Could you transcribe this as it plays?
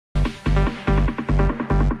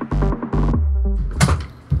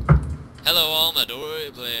Hello all,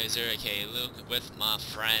 Midori Blazer, aka Luke, with my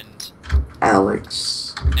friend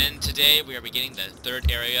Alex. and today we are beginning the third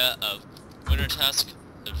area of Wintertusk,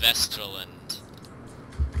 Vestrilund.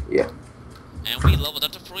 Yeah. And we leveled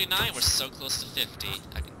up to 49, we're so close to 50,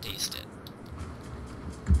 I can taste it.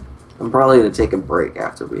 I'm probably gonna take a break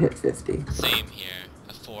after we hit 50. Same here,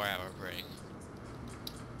 a 4-hour break.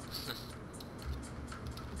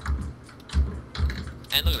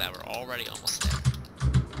 And look at that, we're already almost there.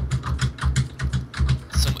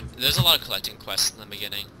 There's a lot of collecting quests in the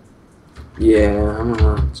beginning. Yeah, I don't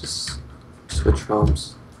know. Just switch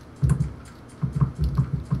homes.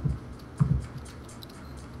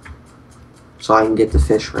 So I can get the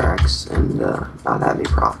fish racks and not have any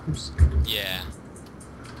problems. Yeah.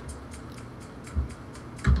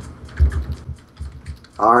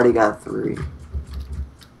 I already got 3.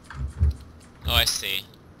 Oh, I see.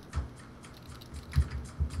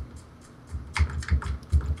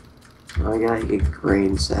 I gotta get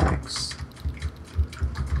grain sacks.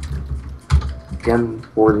 Okay, I'm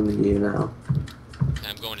boarding to you now.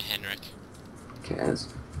 I'm going to Henrik.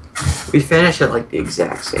 Kaz. We finished at like the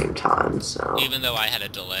exact same time, so. Even though I had a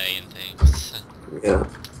delay and things. Yeah.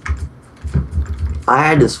 I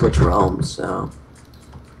had to switch realms, so.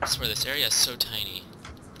 I swear this area is so tiny.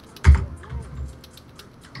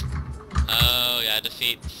 Oh, yeah,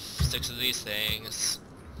 defeat 6 of these things.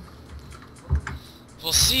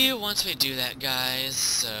 We'll see you once we do that, guys,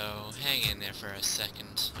 so hang in there for a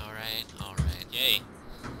second. Alright, alright. Yay.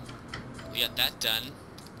 We got that done.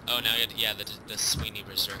 Oh, now you yeah, the Sweeney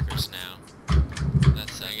Berserkers now.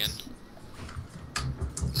 That's again.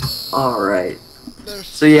 Alright.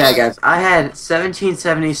 So yeah, guys, I had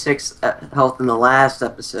 1776 health in the last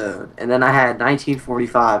episode, and then I had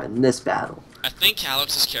 1945 in this battle. I think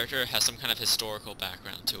Alex's character has some kind of historical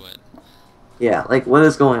background to it. Yeah, like, what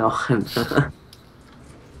is going on?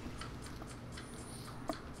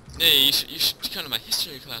 Hey, you should come to my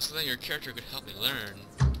history class so then your character could help me learn.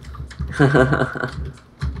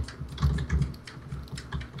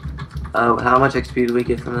 Oh, how much XP do we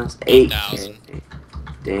get from this? 8,000. 8K.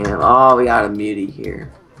 Damn. Oh, we got a mutie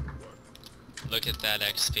here. Look at that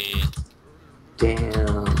XP. Damn.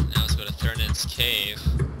 Now let's go to Thurnan's Cave.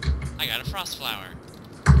 I got a frost flower.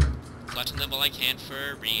 Collecting them while I can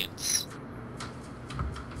for reeds.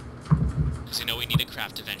 Because you know we need to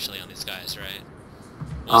craft eventually on these guys, right?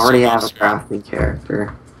 I already have a crafting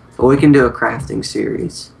character. But we can do a crafting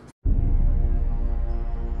series.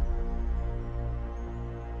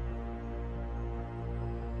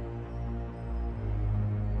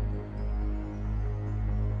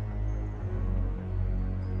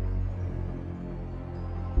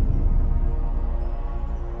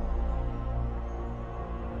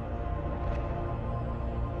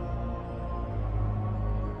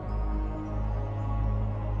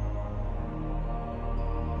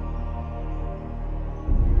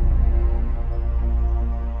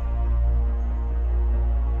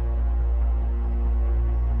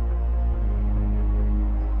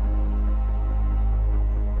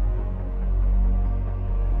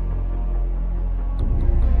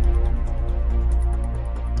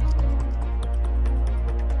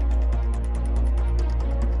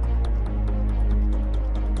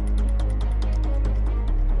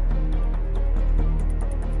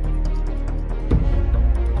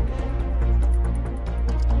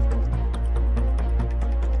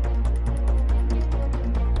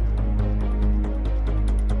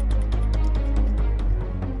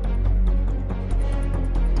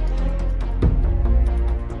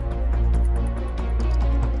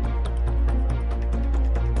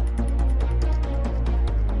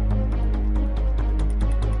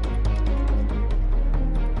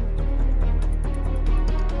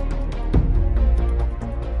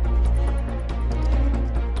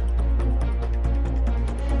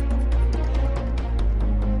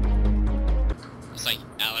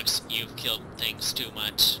 You've killed things too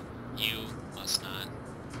much. You must not.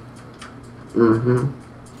 Mm-hmm.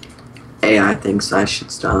 AI thinks I should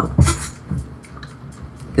stop.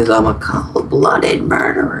 Because I'm a cold-blooded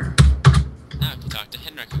murderer. Now I can talk to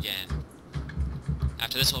Henrik again.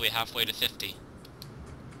 After this we'll be halfway to 50.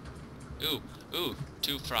 Ooh,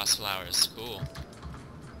 2 frost flowers. Cool.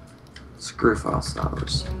 Screw frost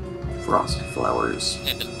flowers. Frost flowers.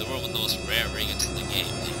 Hey, the world with the most rare ingredients in the game.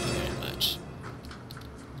 Thank you very much.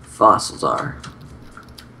 Fossils are.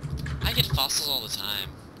 I get fossils all the time.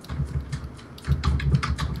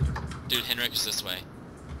 Dude, Henrik is this way.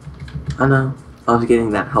 I know. I was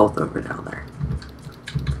getting that health over down there.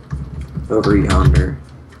 Over yonder.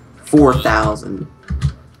 4,000.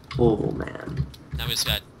 Oh, man. Now we just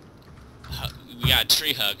got... We got a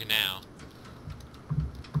tree hug now.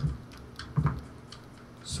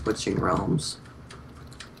 switching realms.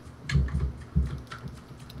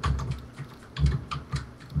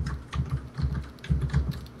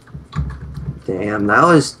 Damn, that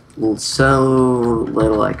was so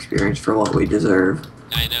little experience for what we deserve.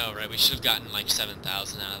 I know, right? We should have gotten like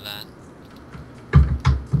 7,000 out of that.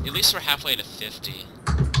 At least we're halfway to 50.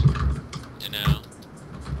 You know?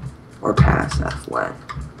 Or past halfway.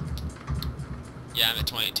 Yeah, I'm at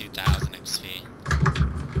 22,000 XP.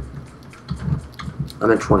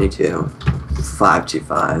 I'm at 22.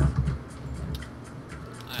 525.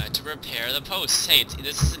 To repair the posts. Hey,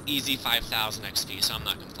 this is an easy 5,000 XP, so I'm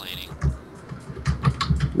not complaining.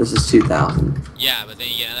 This is 2,000. Yeah, but then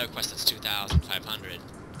you get another quest that's 2,500.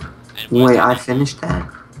 Wait, I finished that?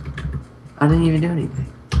 I didn't even do anything.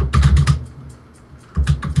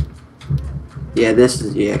 Yeah, this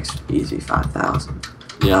is easy 5,000.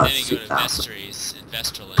 Yeah, it's then you go to 2,000.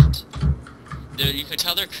 Vestrilund. You can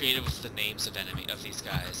tell they're creative with the names of these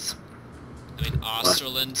guys. I mean,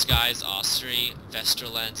 Osterland's guy is Ostry,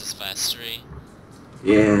 Vestrilund's is Vestry.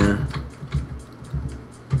 Yeah.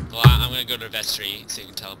 Well, I'm gonna go to Vestry so you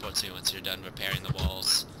can teleport to me once you're done repairing the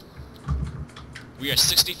walls. We are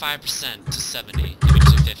 65% to 70, maybe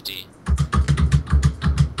to 50.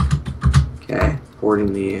 Okay,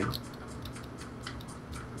 porting to you.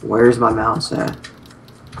 Where's my mouse at?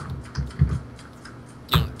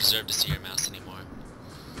 You don't deserve to see your mouse anymore.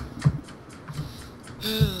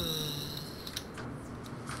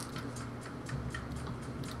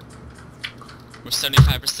 We're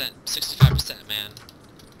 75%, 65%, man.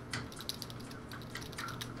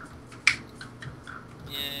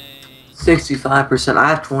 Yay. 65%. I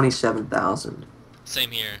have 27,000. Same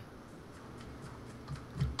here.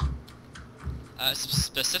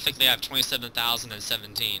 Specifically, I have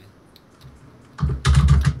 27,017.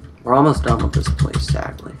 We're almost done with this place,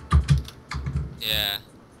 sadly. Yeah.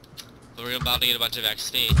 But we're about to get a bunch of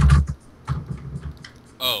XP.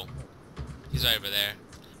 Oh. He's right over there.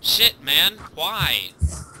 Shit, man! Why?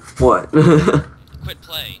 What? Quit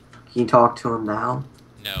play. Can you talk to him now?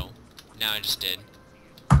 No. Now I just did.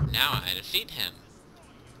 Now I defeat him.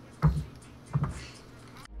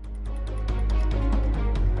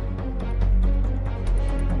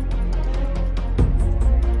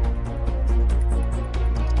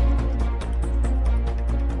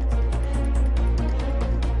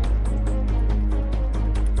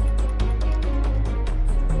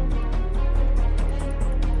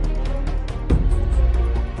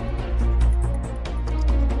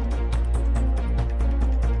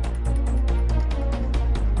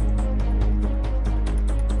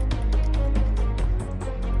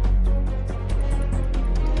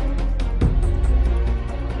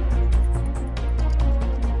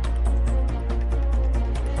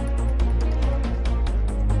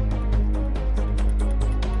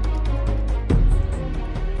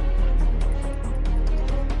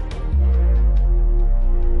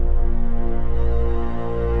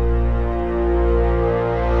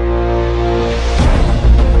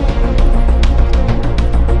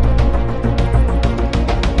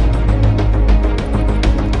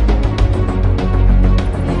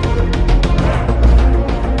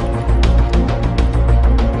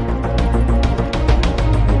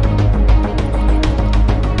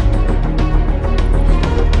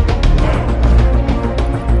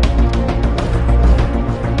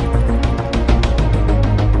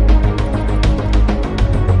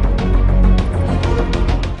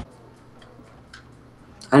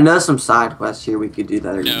 I know some side quests here we could do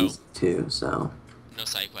that are No. easy too, so. No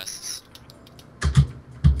side quests.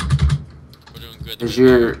 We're doing good. Cause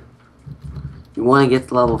you want to get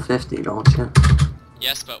to level 50, don't you?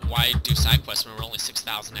 Yes, but why do side quests when we're only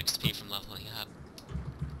 6,000 XP from leveling up?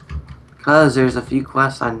 Cause there's a few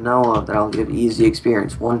quests I know of that'll give easy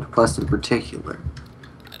experience. One quest in particular.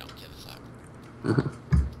 I don't give a fuck.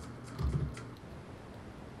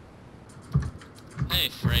 Hey,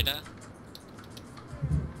 Freda.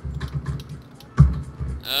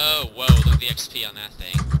 Oh, whoa, look at the XP on that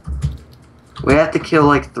thing. We have to kill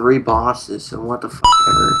like 3 bosses, so what the fuck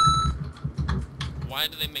ever. Why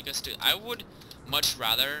do they make us do... I would much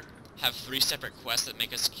rather have 3 separate quests that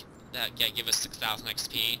make us... give us 6,000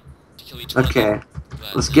 XP to kill each one. Okay,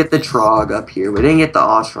 But let's get the Trog up here. We didn't get the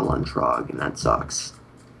Vestrilund Trog, and that sucks.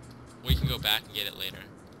 we can go back and get it later.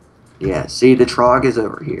 Yeah, see, the Trog is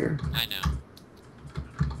over here. I know.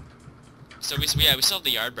 So we still have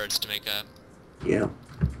the Yardbirds to make up. Yeah.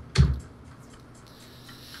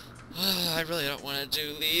 I really don't want to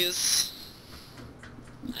do these.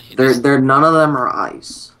 I hate They're none of them are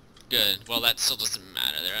ice. Good. Well, that still doesn't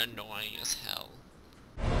matter. They're annoying as hell.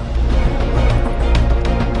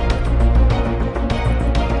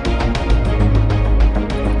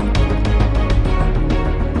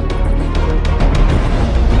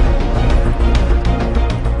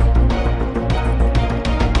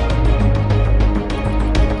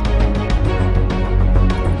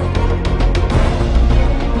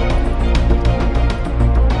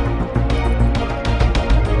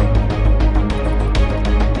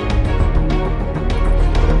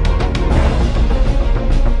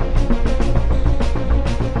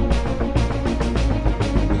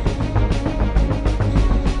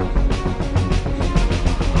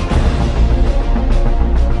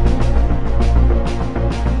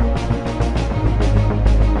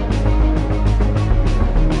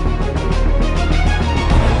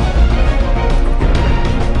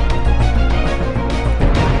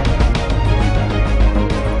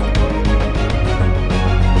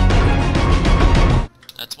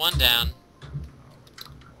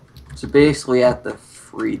 So basically, I have to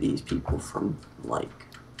free these people from, like...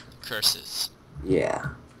 curses. Yeah.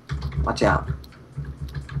 Watch out.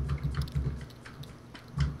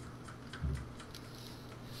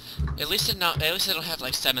 At least they don't have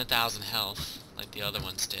like 7,000 health like the other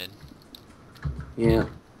ones did. Yeah.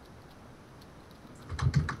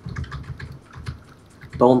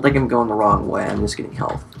 Don't think I'm going the wrong way. I'm just getting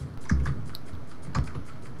health.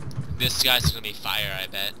 This guy's gonna be fire, I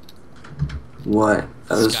bet. What?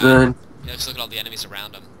 That This was guy. good. Yeah, just look at all the enemies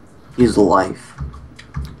around him. He's life.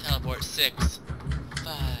 Teleport 6,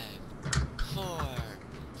 5, 4,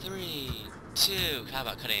 3, 2. How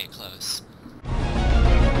about cutting it close?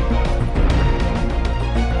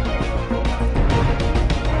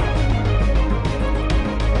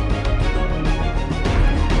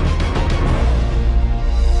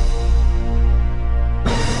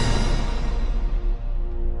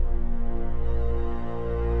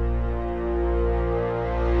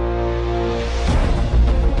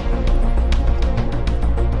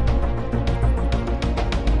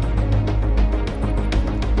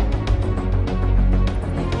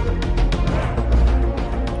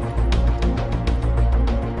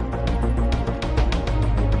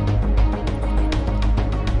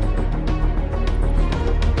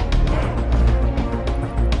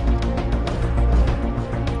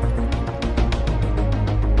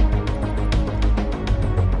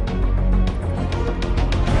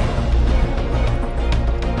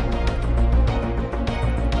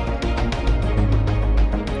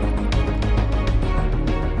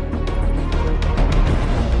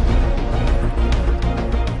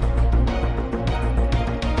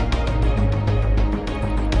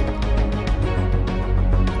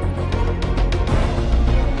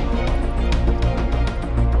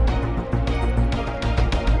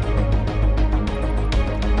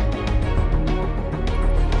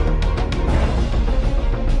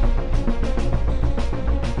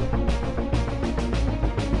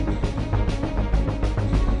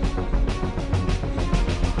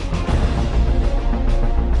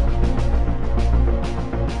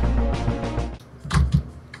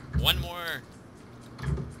 One more.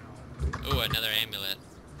 Ooh, another amulet.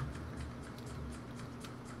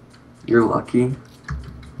 You're lucky.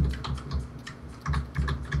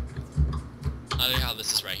 I think how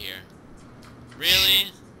this is right here.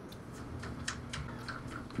 Really?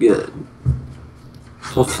 Good.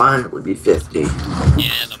 We'll finally be 50. Yeah,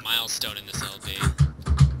 the milestone in this LP.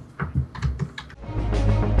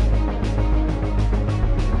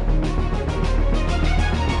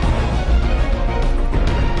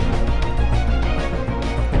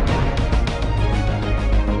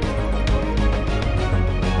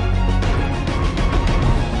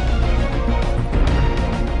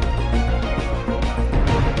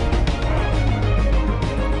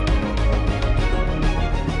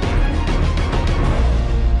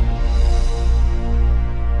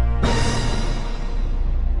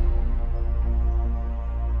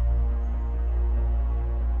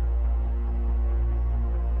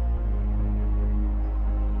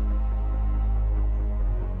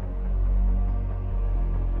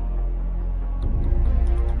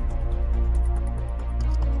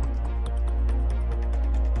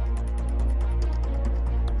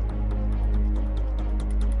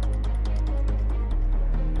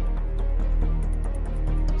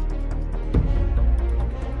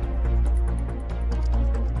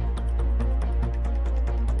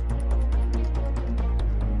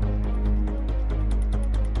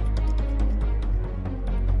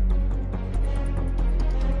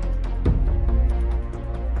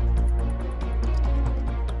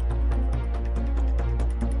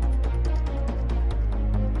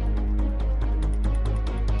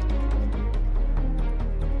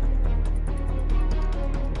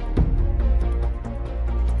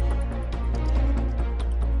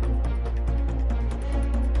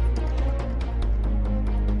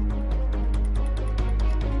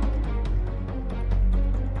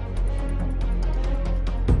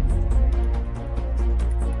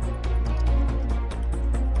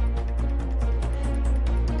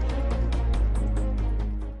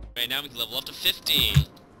 Right now we can level up to 50.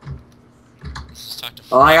 Let's just talk to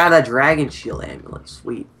Oh, I got a dragon shield amulet.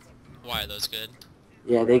 Sweet. Why are those good?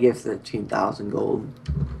 Yeah, they give 13,000 gold.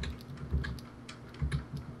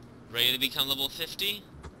 Ready to become level 50?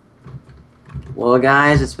 Well,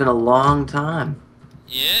 guys, it's been a long time.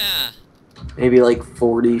 Yeah. Maybe like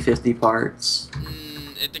 40, 50 parts.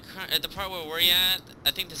 At the part where we're at,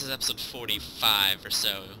 I think this is episode 45 or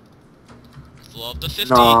so. Level up to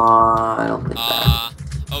 50. No, I don't think that.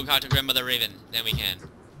 Oh, God, to Grandmother Raven. Then we can.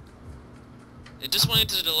 It just wanted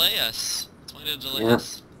to delay us. It wanted to delay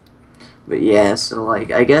us. But yeah, so like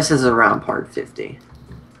I guess it's around part 50.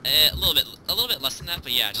 A little bit less than that,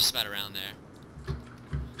 but yeah, just about around there.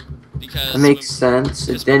 Because That makes sense.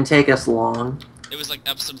 It didn't take us long. it was like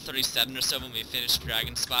episode 37 or so when we finished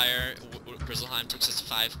Dragonspire. Grizzleheim takes us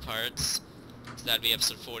 5 parts, so that'd be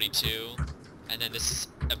episode 42. And then this is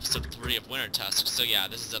episode 3 of Wintertusk, so yeah,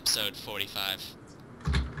 this is episode 45.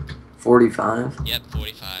 45? Yep,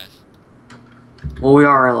 45. Well, we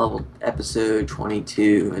are at level episode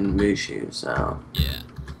 22 in Mushu, so... Yeah.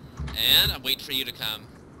 And I'm waiting for you to come.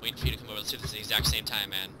 Waiting for you to come over. Let's do this at the exact same time,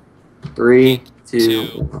 man. 3, 2,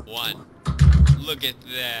 1. Look at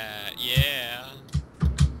that. Yeah.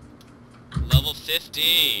 Level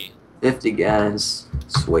 50. 50, guys.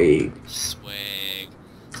 Swag. Swag.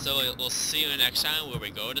 So we'll see you next time where we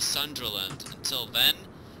go to Sunderland. Until then,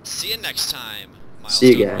 see you next time.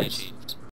 See you Milestone guys. Luigi.